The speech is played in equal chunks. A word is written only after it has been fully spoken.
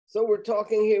So we're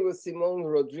talking here with Simon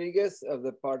Rodriguez of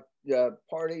the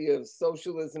Party of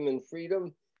Socialism and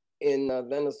Freedom in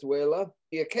Venezuela.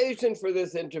 The occasion for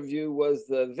this interview was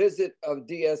the visit of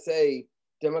DSA,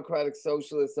 Democratic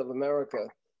Socialists of America,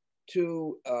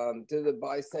 to the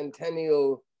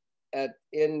Bicentennial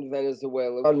in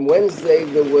Venezuela. On Wednesday,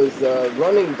 there was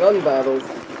running gun battles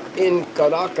in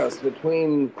Caracas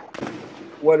between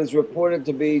what is reported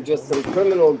to be just some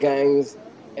criminal gangs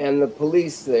and the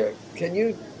police there. Can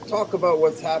you talk about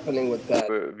what's happening with that?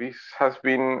 This has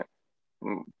been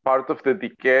part of the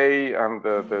decay and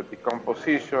the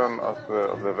decomposition of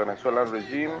the Venezuelan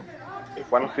regime.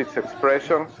 One of its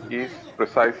expressions is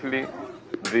precisely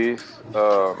this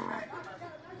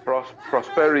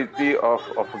prosperity of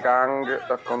gang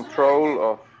control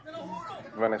of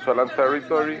Venezuelan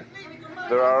territory.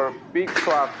 There are big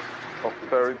swaths of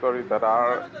territory that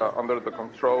are under the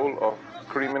control of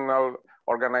criminal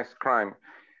organized crime.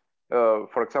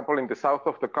 For example, in the south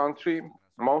of the country,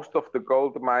 most of the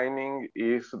gold mining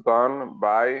is done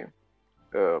by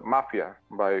mafia,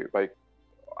 by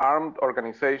armed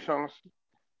organizations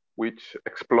which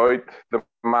exploit the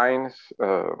mines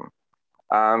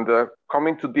and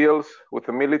coming to deals with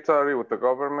the military, with the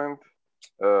government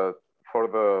for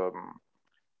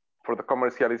the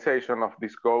commercialization of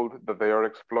this gold that they are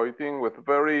exploiting with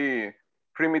very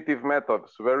primitive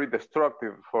methods, very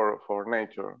destructive for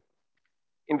nature.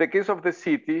 In the case of the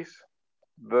cities,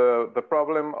 the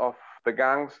problem of the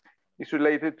gangs is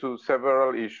related to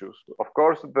several issues. Of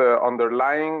course, the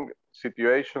underlying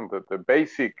situation, the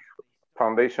basic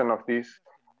foundation of this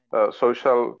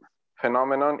social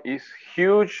phenomenon is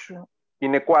huge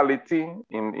inequality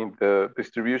in the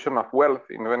distribution of wealth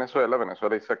in Venezuela.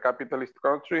 Venezuela is a capitalist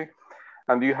country,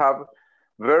 and you have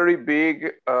very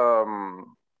big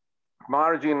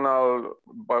marginal,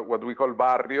 what we call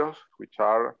barrios, which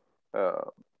are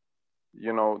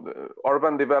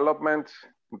urban developments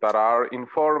that are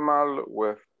informal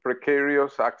with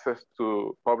precarious access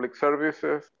to public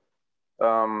services,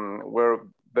 where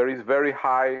there is very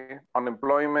high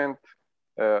unemployment,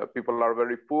 people are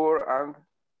very poor, and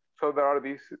so there are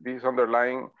these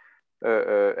underlying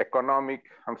economic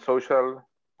and social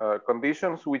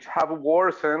conditions which have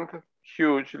worsened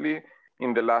hugely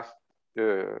in the last,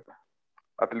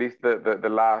 at least the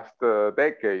last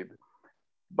decade.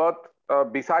 But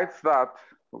besides that,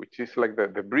 which is like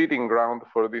the breeding ground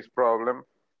for this problem,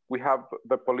 we have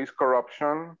the police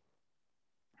corruption,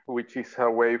 which is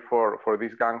a way for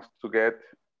these gangs to get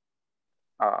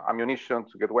ammunition,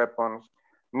 to get weapons,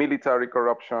 military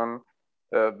corruption,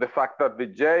 the fact that the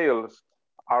jails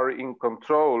are in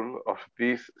control of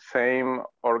these same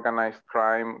organized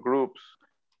crime groups.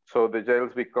 So the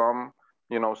jails become,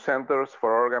 centers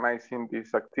for organizing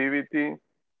this activity.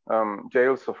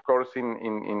 Jails, of course,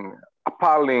 in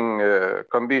appalling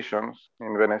conditions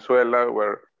in Venezuela,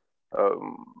 where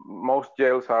most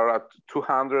jails are at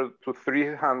 200 to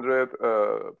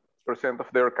 300%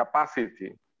 of their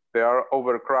capacity. They are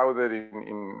overcrowded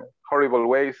in horrible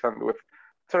ways and with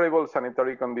terrible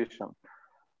sanitary conditions.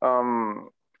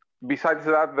 Besides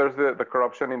that, there's the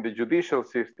corruption in the judicial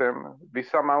system.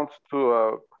 This amounts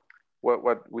to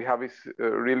what we have is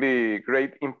really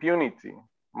great impunity.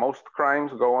 Most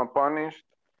crimes go unpunished.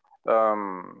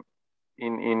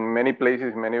 In many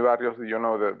places, many barrios,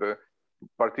 the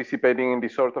participating in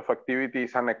this sort of activity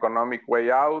is an economic way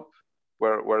out,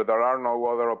 where there are no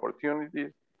other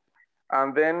opportunities.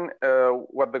 And then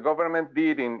what the government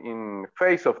did in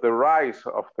face of the rise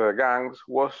of the gangs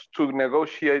was to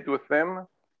negotiate with them,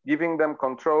 giving them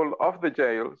control of the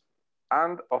jails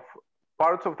and of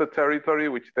parts of the territory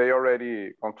which they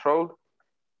already controlled,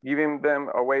 giving them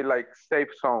away like safe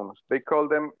zones. They call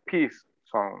them peace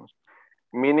zones,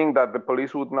 meaning that the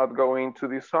police would not go into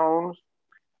these zones,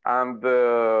 and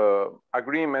the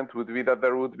agreement would be that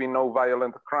there would be no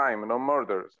violent crime, no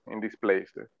murders in these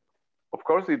places. Of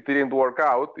course, it didn't work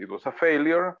out. It was a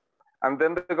failure. And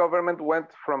then the government went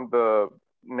from the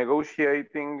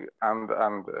negotiating and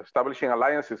establishing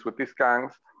alliances with these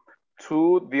gangs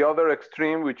to the other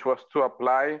extreme, which was to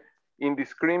apply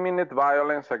indiscriminate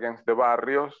violence against the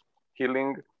barrios,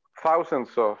 killing thousands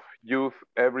of youth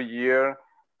every year,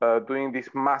 doing these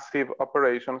massive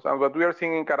operations. And what we are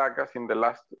seeing in Caracas in the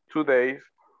last 2 days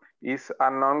is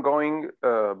an ongoing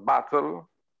battle.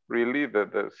 Really,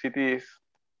 the city is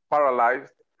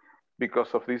paralyzed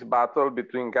because of this battle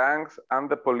between gangs and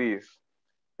the police.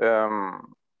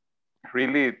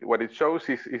 Really, what it shows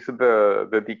is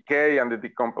the decay and the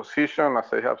decomposition,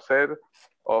 as I have said,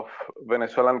 of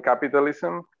Venezuelan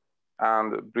capitalism,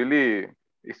 and really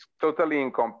it's totally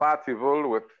incompatible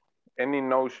with any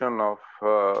notion of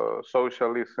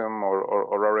socialism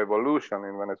or a revolution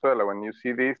in Venezuela. When you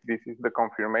see this, this is the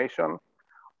confirmation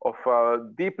of a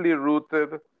deeply rooted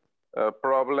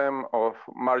problem of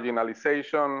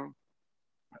marginalization,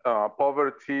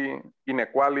 poverty,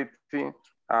 inequality,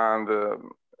 and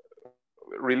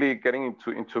really getting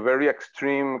into very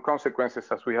extreme consequences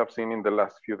as we have seen in the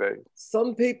last few days.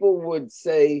 Some people would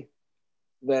say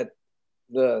that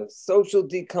the social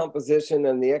decomposition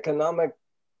and the economic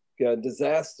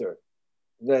disaster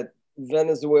that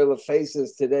Venezuela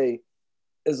faces today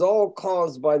is all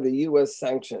caused by the US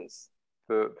sanctions.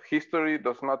 The history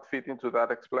does not fit into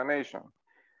that explanation,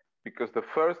 because the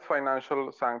first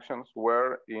financial sanctions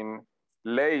were in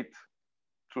late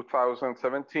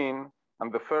 2017,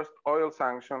 and the first oil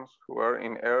sanctions were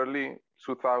in early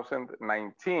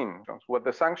 2019. What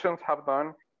the sanctions have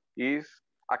done is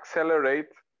accelerate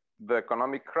the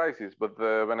economic crisis, but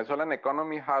the Venezuelan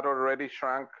economy had already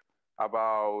shrunk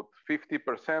about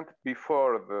 50%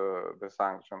 before the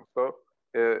sanctions. So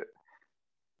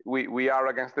we are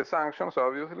against the sanctions,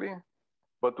 obviously,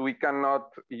 but we cannot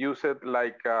use it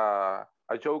like a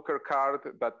joker card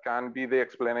that can be the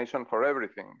explanation for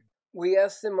everything. We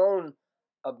asked Simone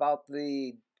about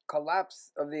the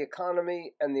collapse of the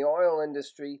economy and the oil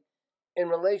industry in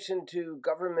relation to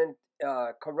government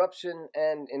corruption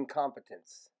and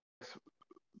incompetence.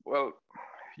 Well,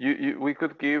 we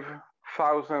could give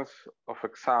thousands of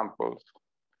examples,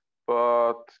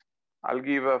 but I'll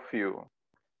give a few.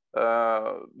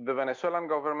 The Venezuelan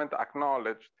government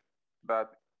acknowledged that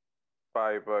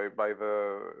by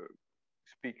the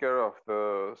speaker of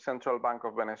the Central Bank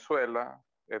of Venezuela,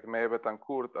 Edmé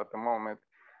Betancourt, at the moment,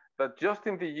 that just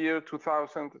in the year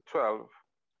 2012,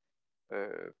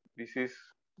 this is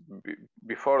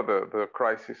before the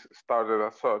crisis started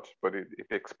as such, but it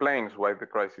explains why the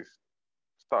crisis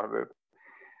started.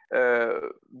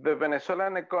 The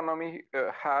Venezuelan economy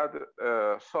had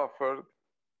suffered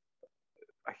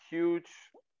a huge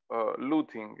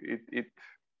looting.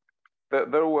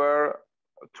 There were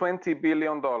 $20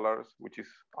 billion, which is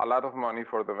a lot of money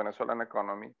for the Venezuelan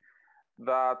economy,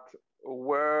 that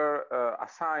were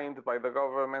assigned by the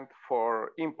government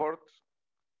for imports,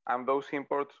 and those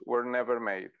imports were never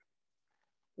made.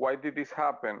 Why did this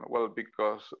happen? Well,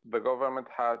 because the government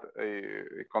had a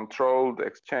controlled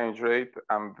exchange rate,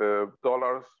 and the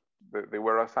dollars, they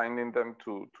were assigning them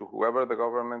to whoever the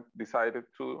government decided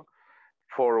to,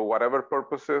 for whatever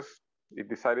purposes it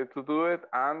decided to do it.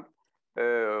 And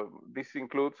this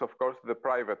includes, of course, the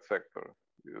private sector.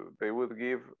 They would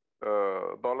give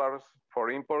dollars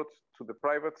for imports to the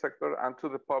private sector and to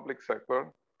the public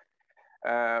sector.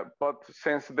 But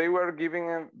since they were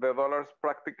giving the dollars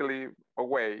practically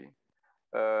away,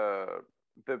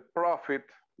 the profit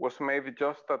was made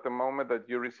just at the moment that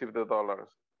you received the dollars.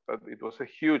 But it was a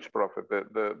huge profit.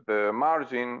 The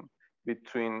margin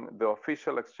between the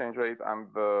official exchange rate and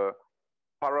the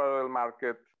parallel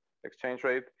market exchange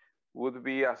rate would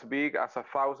be as big as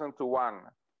 1,000 to 1.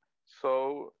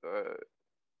 So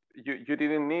you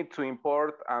didn't need to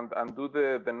import and do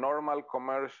the normal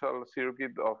commercial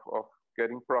circuit of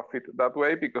getting profit that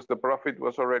way, because the profit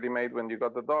was already made when you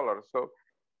got the dollar. So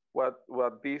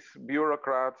what these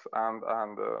bureaucrats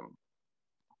and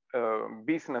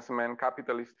businessmen,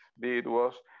 capitalists did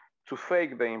was to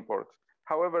fake the imports.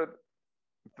 However,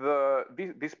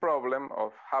 this problem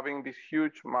of having this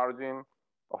huge margin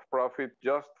of profit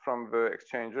just from the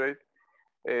exchange rate,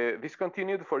 this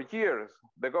continued for years.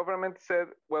 The government said,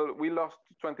 well, we lost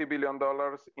 $20 billion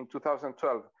in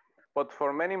 2012. But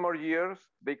for many more years,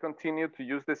 they continued to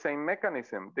use the same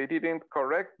mechanism. They didn't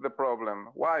correct the problem.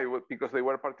 Why? Well, because they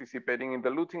were participating in the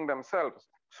looting themselves.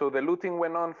 So the looting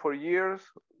went on for years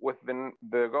with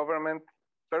the government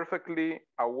perfectly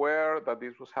aware that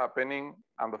this was happening,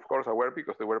 and of course aware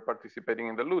because they were participating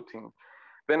in the looting.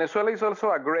 Venezuela is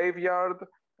also a graveyard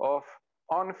of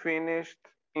unfinished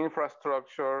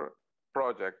infrastructure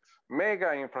projects,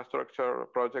 mega infrastructure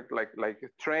projects like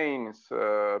trains,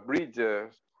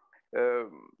 bridges,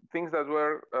 things that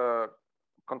were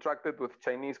contracted with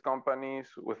Chinese companies,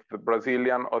 with the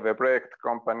Brazilian Odebrecht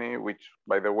company, which,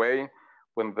 by the way,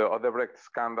 when the Odebrecht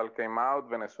scandal came out,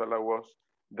 Venezuela was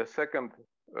the second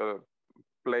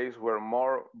place where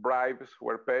more bribes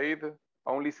were paid,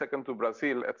 only second to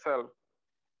Brazil itself.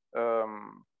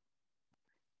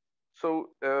 So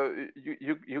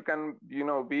you can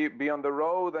be on the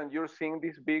road and you're seeing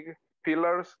these big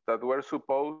pillars that were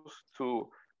supposed to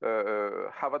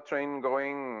have a train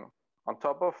going on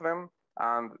top of them,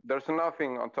 and there's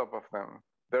nothing on top of them.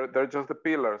 They're just the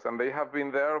pillars, and they have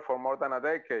been there for more than a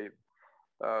decade.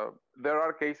 There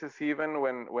are cases even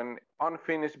when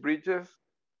unfinished bridges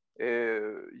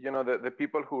the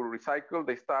people who recycle,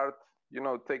 they start,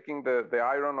 taking the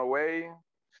iron away,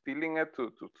 stealing it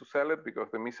to sell it because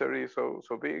the misery is so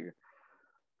big.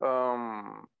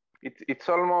 It's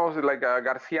almost like a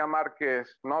Garcia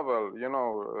Marquez novel,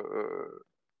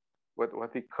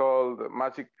 what he called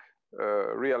magic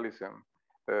realism.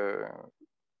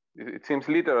 It seems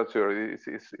literature.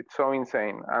 It's so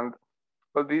insane. And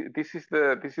well, this is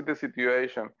the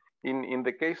situation. In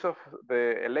the case of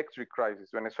the electric crisis,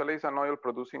 Venezuela is an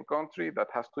oil-producing country that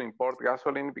has to import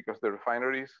gasoline because the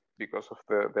refineries, because of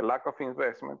the lack of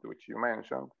investment, which you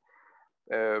mentioned.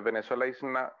 Venezuela is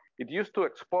now, it used to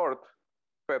export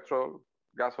petrol,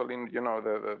 gasoline,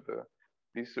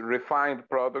 these refined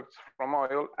products from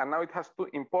oil, and now it has to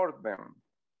import them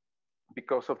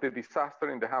because of the disaster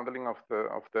in the handling of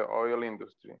the oil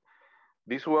industry.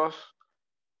 This was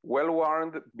well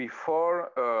warned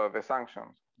before the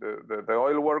sanctions. The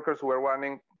oil workers were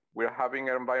warning, we're having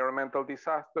environmental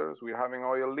disasters, we're having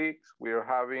oil leaks, we're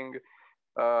having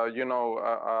a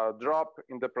drop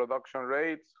in the production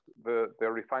rates, the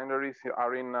refineries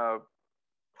are in a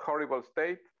horrible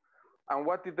state. And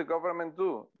what did the government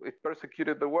do? It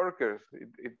persecuted the workers,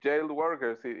 it jailed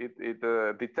workers, it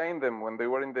detained them when they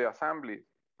were in the assemblies.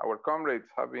 Our comrades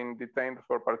have been detained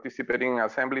for participating in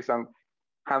assemblies and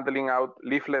handling out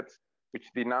leaflets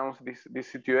which denounce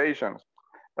these situations.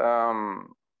 That's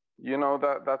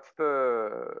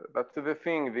the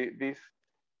thing.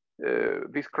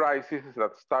 This crisis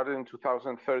that started in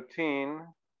 2013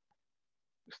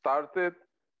 started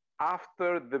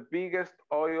after the biggest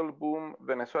oil boom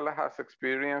Venezuela has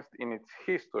experienced in its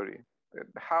history.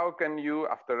 How can you,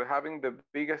 after having the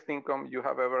biggest income you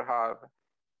have ever had,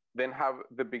 then have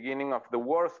the beginning of the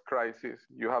worst crisis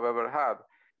you have ever had?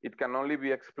 It can only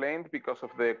be explained because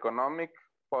of the economic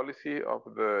policy of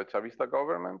the Chavista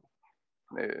government.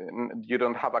 You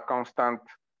don't have a constant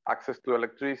access to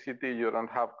electricity. You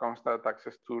don't have constant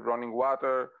access to running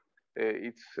water.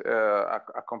 It's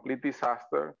a complete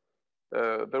disaster.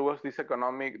 There was this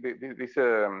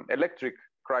electric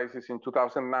crisis in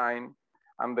 2009,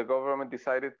 and the government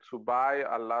decided to buy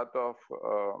a lot of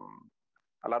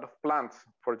plants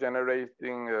for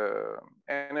generating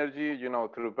energy,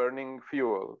 through burning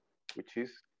fuel, which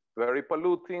is very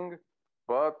polluting,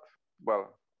 but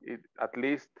well, at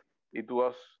least it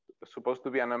was supposed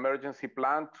to be an emergency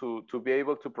plan to be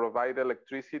able to provide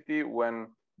electricity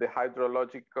when the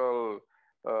hydrological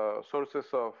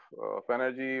sources of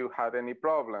energy had any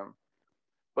problem.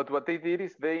 But what they did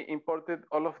is they imported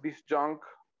all of this junk,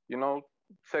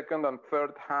 second and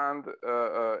third hand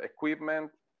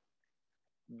equipment.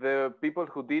 The people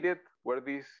who did it were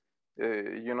these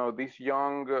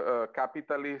young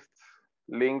capitalists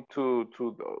linked to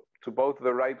both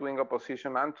the right-wing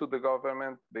opposition and to the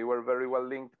government. They were very well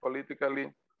linked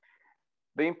politically.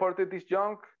 They imported this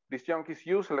junk. This junk is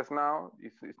useless now.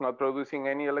 It's not producing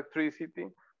any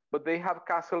electricity, but they have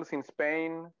castles in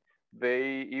Spain.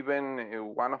 They even,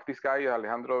 one of these guys,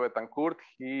 Alejandro Betancourt,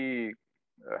 he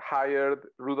hired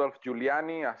Rudolph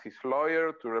Giuliani as his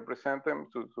lawyer to represent them,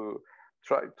 to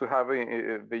try to have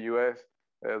the US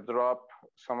drop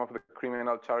some of the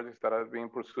criminal charges that are being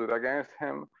pursued against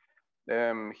him.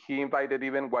 He invited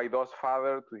even Guaido's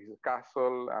father to his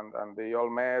castle, and they all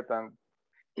met, and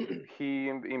he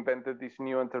invented this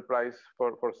new enterprise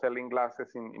for selling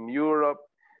glasses in Europe.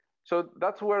 So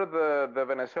that's where the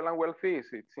Venezuelan wealth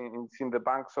is. It's in the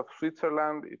banks of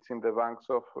Switzerland. It's in the banks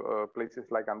of places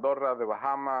like Andorra, the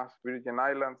Bahamas, Virgin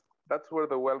Islands. That's where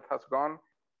the wealth has gone.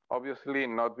 Obviously,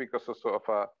 not because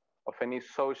of any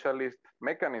socialist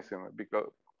mechanism,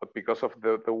 but because of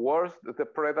the worst, the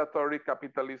predatory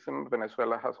capitalism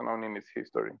Venezuela has known in its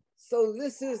history. So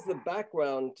this is the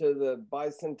background to the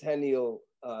Bicentennial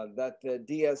that the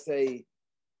DSA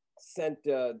sent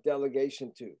a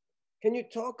delegation to. Can you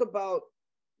talk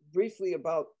briefly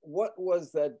about what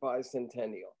was that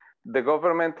Bicentennial? The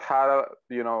government had,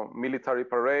 military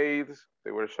parades.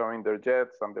 They were showing their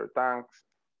jets and their tanks,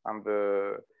 and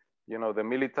the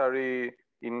military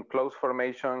in close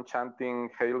formation chanting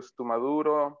 "Hails to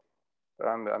Maduro"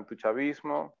 and to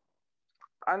Chavismo.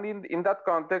 And in that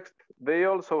context, they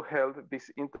also held this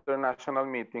international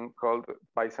meeting called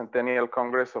Bicentennial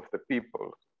Congress of the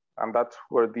People. And that's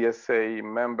where DSA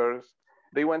members,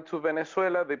 they went to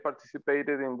Venezuela, they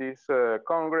participated in this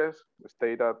Congress,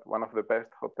 stayed at one of the best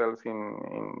hotels in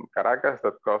Caracas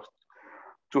that cost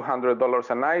 $200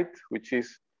 a night, which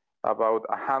is about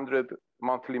 100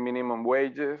 monthly minimum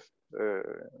wages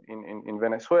in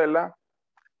Venezuela.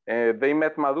 They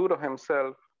met Maduro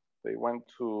himself. They went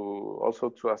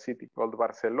also to a city called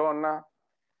Barcelona.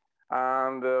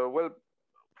 And well,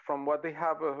 from what they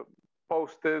have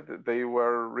posted, they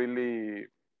were really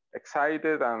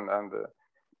excited and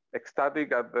ecstatic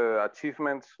at the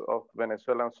achievements of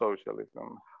Venezuelan socialism.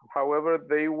 However,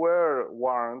 they were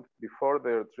warned before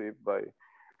their trip by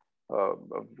a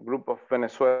group of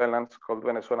Venezuelans called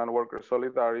Venezuelan Worker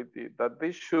Solidarity that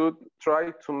they should try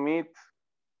to meet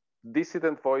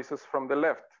dissident voices from the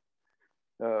left,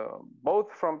 both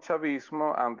from Chavismo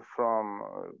and from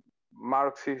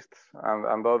Marxists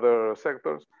and other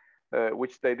sectors,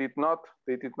 which they did not.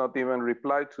 They did not even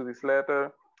reply to this letter.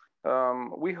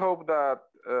 We hope that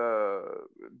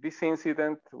this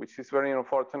incident, which is very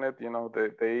unfortunate,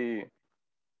 they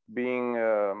being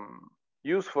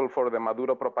useful for the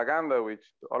Maduro propaganda, which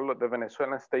all of the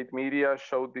Venezuelan state media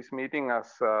showed this meeting as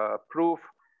proof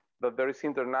that there is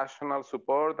international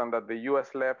support and that the US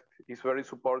left is very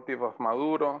supportive of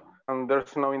Maduro. And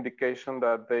there's no indication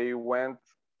that they went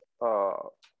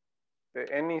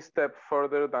any step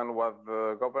further than what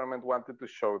the government wanted to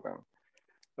show them.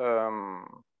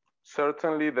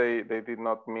 Certainly, they did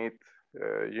not meet,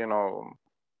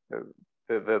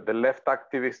 the left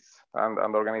activists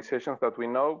and organizations that we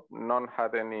know. None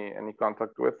had any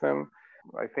contact with them.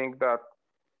 I think that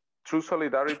true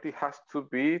solidarity has to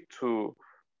be to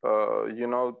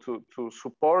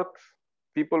support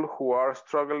people who are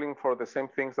struggling for the same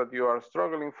things that you are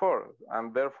struggling for.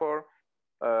 And therefore,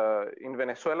 in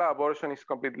Venezuela, abortion is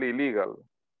completely illegal.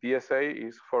 DSA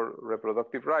is for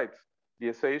reproductive rights.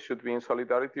 DSA should be in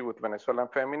solidarity with Venezuelan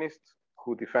feminists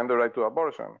who defend the right to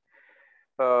abortion.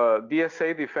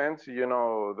 DSA defends,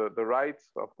 the rights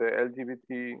of the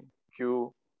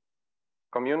LGBTQ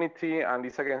community and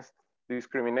is against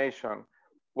discrimination.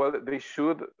 Well, they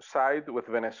should side with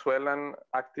Venezuelan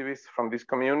activists from this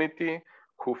community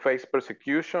who face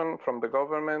persecution from the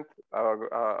government,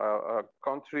 a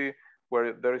country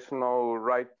where there is no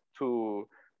right to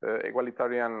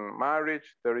egalitarian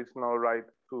marriage, there is no right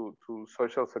to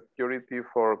social security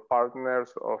for partners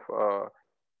of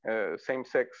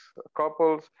same-sex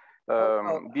couples.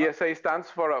 DSA stands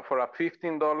for a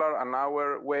 $15 an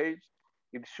hour wage.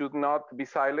 It should not be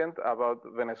silent about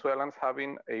Venezuelans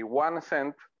having a 1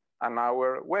 cent an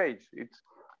hour wage.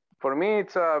 For me,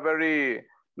 it's a very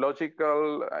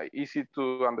logical, easy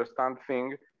to understand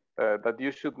thing that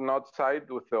you should not side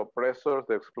with the oppressors,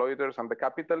 the exploiters, and the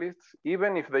capitalists,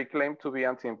 even if they claim to be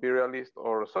anti-imperialist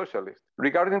or socialist.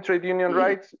 Regarding trade union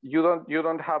rights, you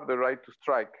don't have the right to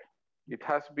strike. It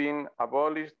has been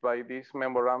abolished by this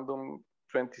memorandum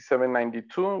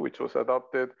 2792, which was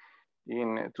adopted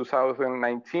in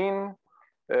 2019.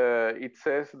 It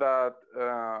says that,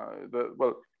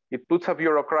 it puts a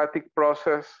bureaucratic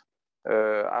process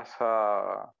as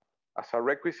a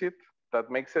requisite that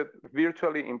makes it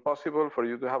virtually impossible for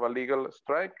you to have a legal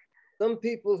strike. Some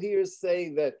people here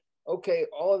say that, okay,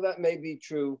 all of that may be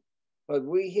true, but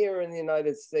we here in the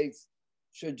United States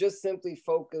should just simply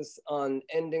focus on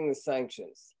ending the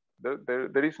sanctions.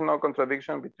 There is no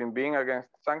contradiction between being against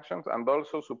sanctions and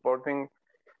also supporting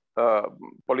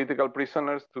political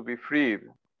prisoners to be freed.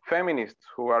 Feminists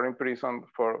who are imprisoned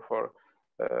for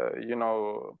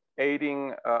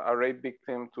aiding a rape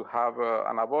victim to have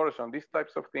an abortion. These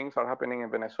types of things are happening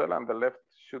in Venezuela, and the left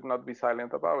should not be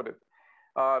silent about it.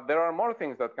 There are more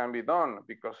things that can be done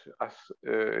because, as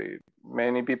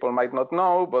many people might not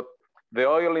know, but the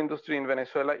oil industry in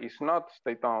Venezuela is not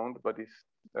state-owned, but is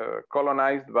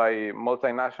colonized by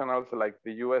multinationals like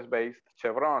the US-based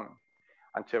Chevron.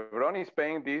 And Chevron is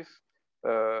paying these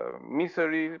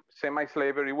misery,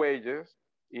 semi-slavery wages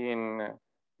in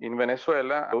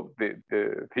Venezuela. So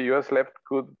the US left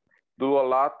could do a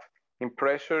lot in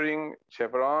pressuring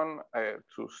Chevron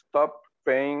to stop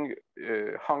paying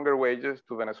hunger wages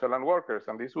to Venezuelan workers.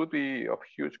 And this would be of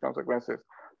huge consequences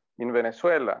in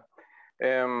Venezuela.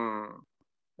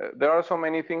 There are so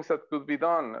many things that could be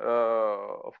done.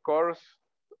 Of course,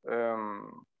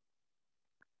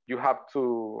 you have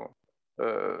to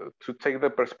take the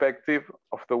perspective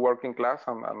of the working class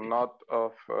and not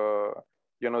of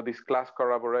this class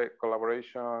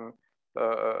collaboration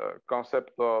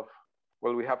concept of,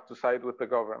 well, we have to side with the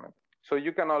government. So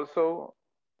you can also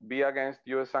be against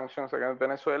US sanctions against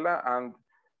Venezuela and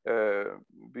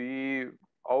be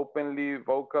openly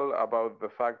vocal about the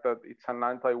fact that it's an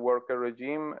anti-worker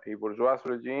regime, a bourgeois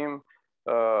regime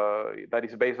that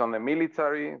is based on the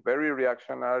military, very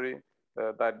reactionary,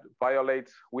 that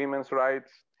violates women's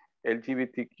rights,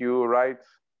 LGBTQ rights,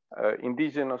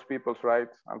 indigenous people's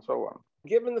rights, and so on.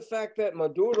 Given the fact that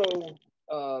Maduro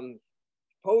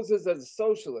poses as a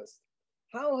socialist,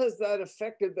 how has that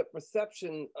affected the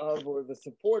perception of or the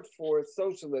support for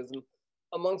socialism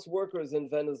amongst workers in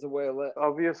Venezuela?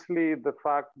 Obviously, the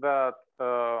fact that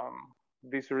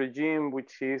this regime,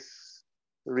 which is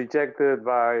rejected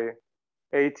by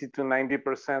 80 to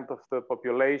 90% of the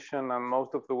population and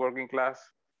most of the working class,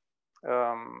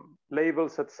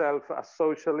 labels itself as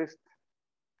socialist,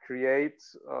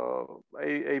 creates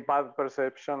a bad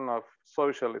perception of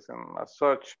socialism as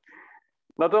such,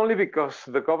 not only because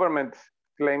the government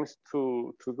claims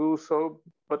to do so,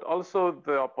 but also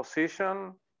the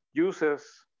opposition uses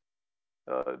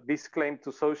this claim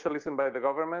to socialism by the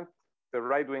government, the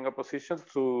right-wing opposition,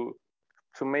 to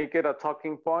make it a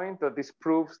talking point that this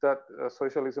proves that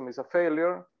socialism is a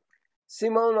failure.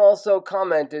 Simon also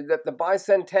commented that the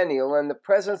Bicentennial and the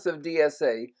presence of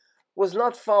DSA was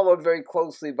not followed very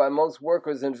closely by most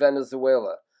workers in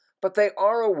Venezuela, but they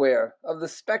are aware of the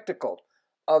spectacle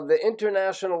of the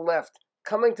international left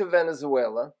coming to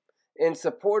Venezuela in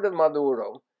support of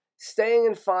Maduro, staying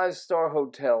in five-star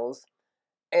hotels,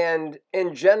 and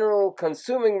in general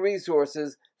consuming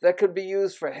resources that could be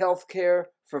used for healthcare,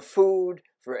 for food,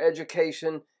 for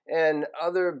education, and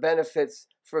other benefits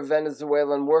for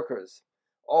Venezuelan workers.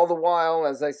 All the while,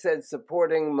 as I said,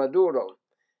 supporting Maduro.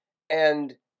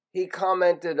 And he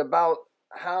commented about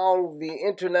how the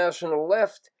international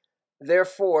left,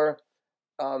 therefore,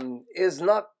 is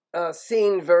not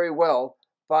seen very well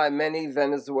by many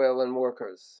Venezuelan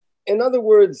workers. In other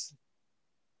words,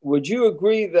 would you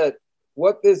agree that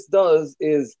what this does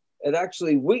is it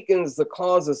actually weakens the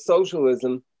cause of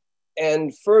socialism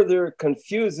and further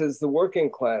confuses the working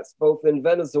class, both in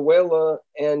Venezuela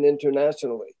and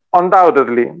internationally?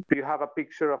 Undoubtedly. You have a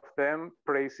picture of them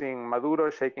praising Maduro,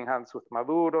 shaking hands with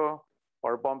Maduro,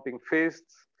 or bumping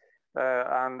fists,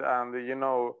 and you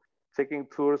know, taking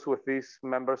tours with these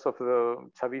members of the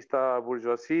Chavista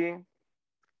bourgeoisie.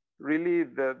 Really,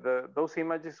 those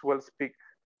images well speak.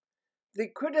 The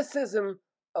criticism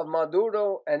of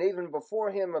Maduro, and even before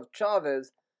him of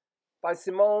Chavez, by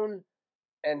Simon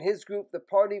and his group, the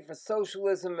Party for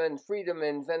Socialism and Freedom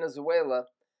in Venezuela,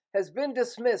 has been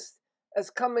dismissed as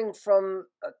coming from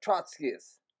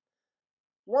Trotskyists.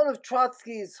 One of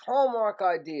Trotsky's hallmark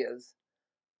ideas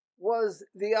was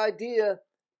the idea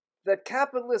that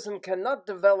capitalism cannot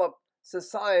develop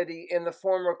society in the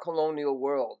former colonial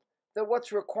world, that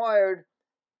what's required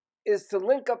is to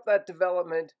link up that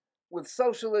development with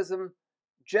socialism,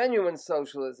 genuine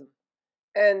socialism,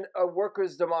 and a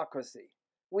workers' democracy.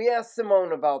 We asked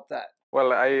Simone about that.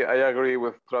 Well, I agree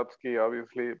with Trotsky,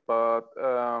 obviously, but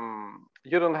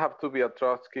you don't have to be a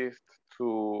Trotskyist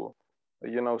to,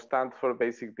 you know, stand for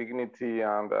basic dignity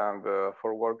and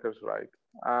for workers' rights.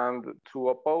 And to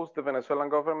oppose the Venezuelan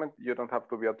government, you don't have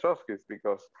to be a Trotskyist,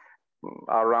 because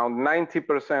around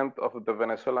 90% of the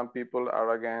Venezuelan people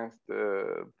are against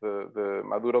the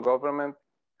Maduro government.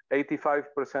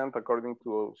 85% according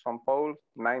to some polls,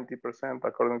 90%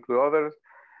 according to others.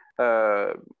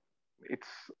 It's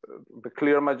the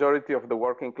clear majority of the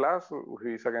working class who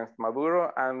is against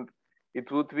Maduro, and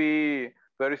it would be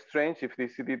very strange if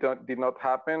this did not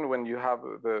happen when you have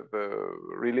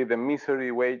really the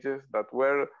misery wages that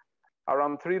were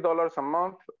around $3 a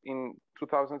month in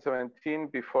 2017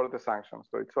 before the sanctions.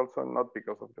 So it's also not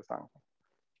because of the sanctions.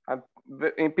 And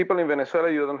in people in Venezuela,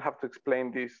 you don't have to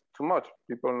explain this too much.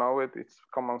 People know it, it's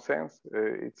common sense,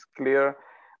 it's clear.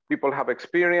 People have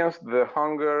experienced the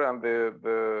hunger and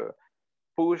the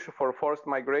push for forced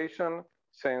migration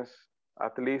since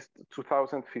at least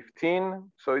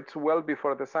 2015. So it's well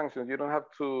before the sanctions. You don't have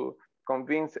to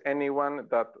convince anyone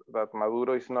that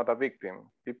Maduro is not a victim.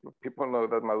 People know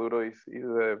that Maduro is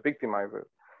a victimizer.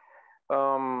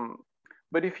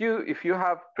 But if you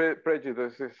have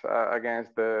prejudices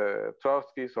against the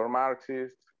Trotskyists or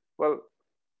Marxists, well,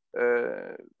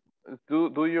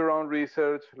 do your own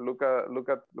research. Look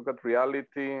at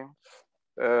reality.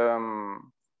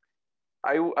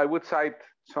 I would cite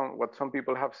what some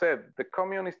people have said. The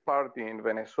Communist Party in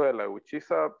Venezuela, which is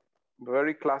a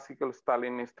very classical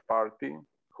Stalinist party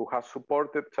who has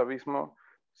supported Chavismo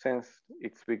since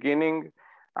its beginning,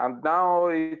 and now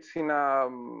it's in a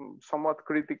somewhat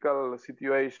critical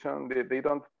situation. They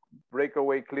don't break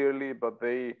away clearly, but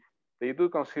they do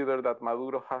consider that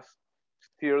Maduro has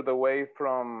steered away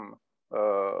from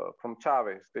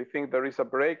Chavez. They think there is a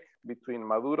break between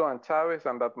Maduro and Chavez,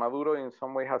 and that Maduro in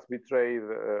some way has betrayed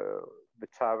the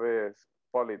Chavez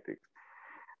politics.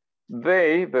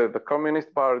 The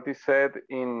Communist Party, said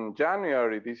in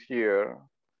January this year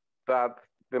that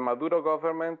the Maduro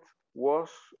government was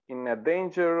in a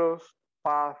dangerous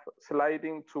path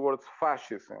sliding towards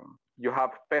fascism. You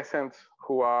have peasants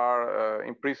who are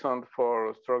imprisoned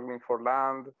for struggling for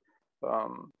land,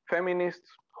 feminists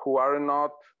who are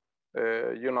not,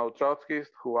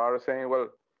 Trotskyists, who are saying, well,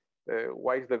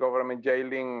 why is the government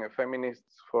jailing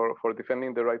feminists for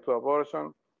defending the right to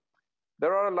abortion?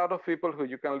 there are a lot of people who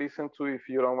you can listen to if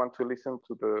you don't want to listen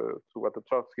to what the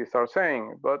Trotskyists are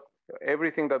saying, but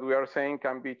everything that we are saying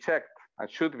can be checked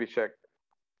and should be checked.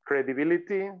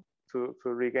 Credibility to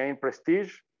regain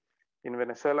prestige in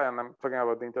Venezuela, and I'm talking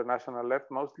about the international left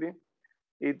mostly,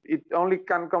 it only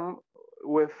can come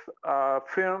with a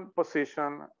firm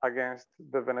position against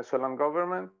the Venezuelan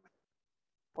government.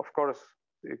 Of course,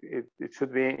 it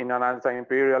should be in an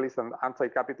anti-imperialist and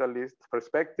anti-capitalist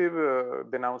perspective,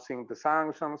 denouncing the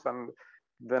sanctions and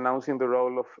denouncing the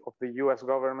role of the US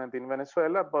government in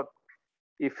Venezuela. But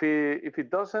if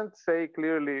it doesn't say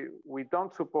clearly, we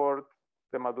don't support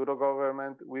the Maduro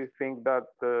government, we think that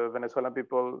the Venezuelan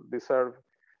people deserve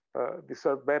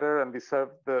better and deserve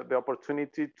the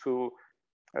opportunity to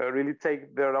really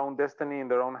take their own destiny in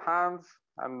their own hands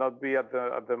and not be at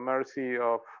the mercy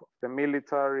of the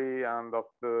military and of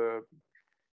the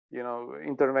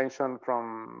intervention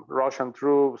from Russian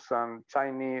troops and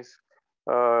Chinese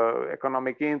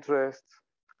economic interests,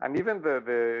 and even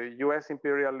the US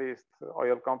imperialist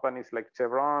oil companies like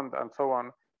Chevron and so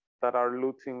on that are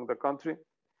looting the country.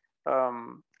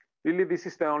 Really, this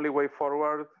is the only way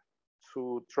forward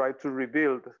to try to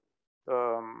rebuild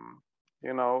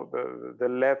the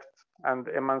left and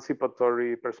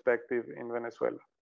emancipatory perspective in Venezuela.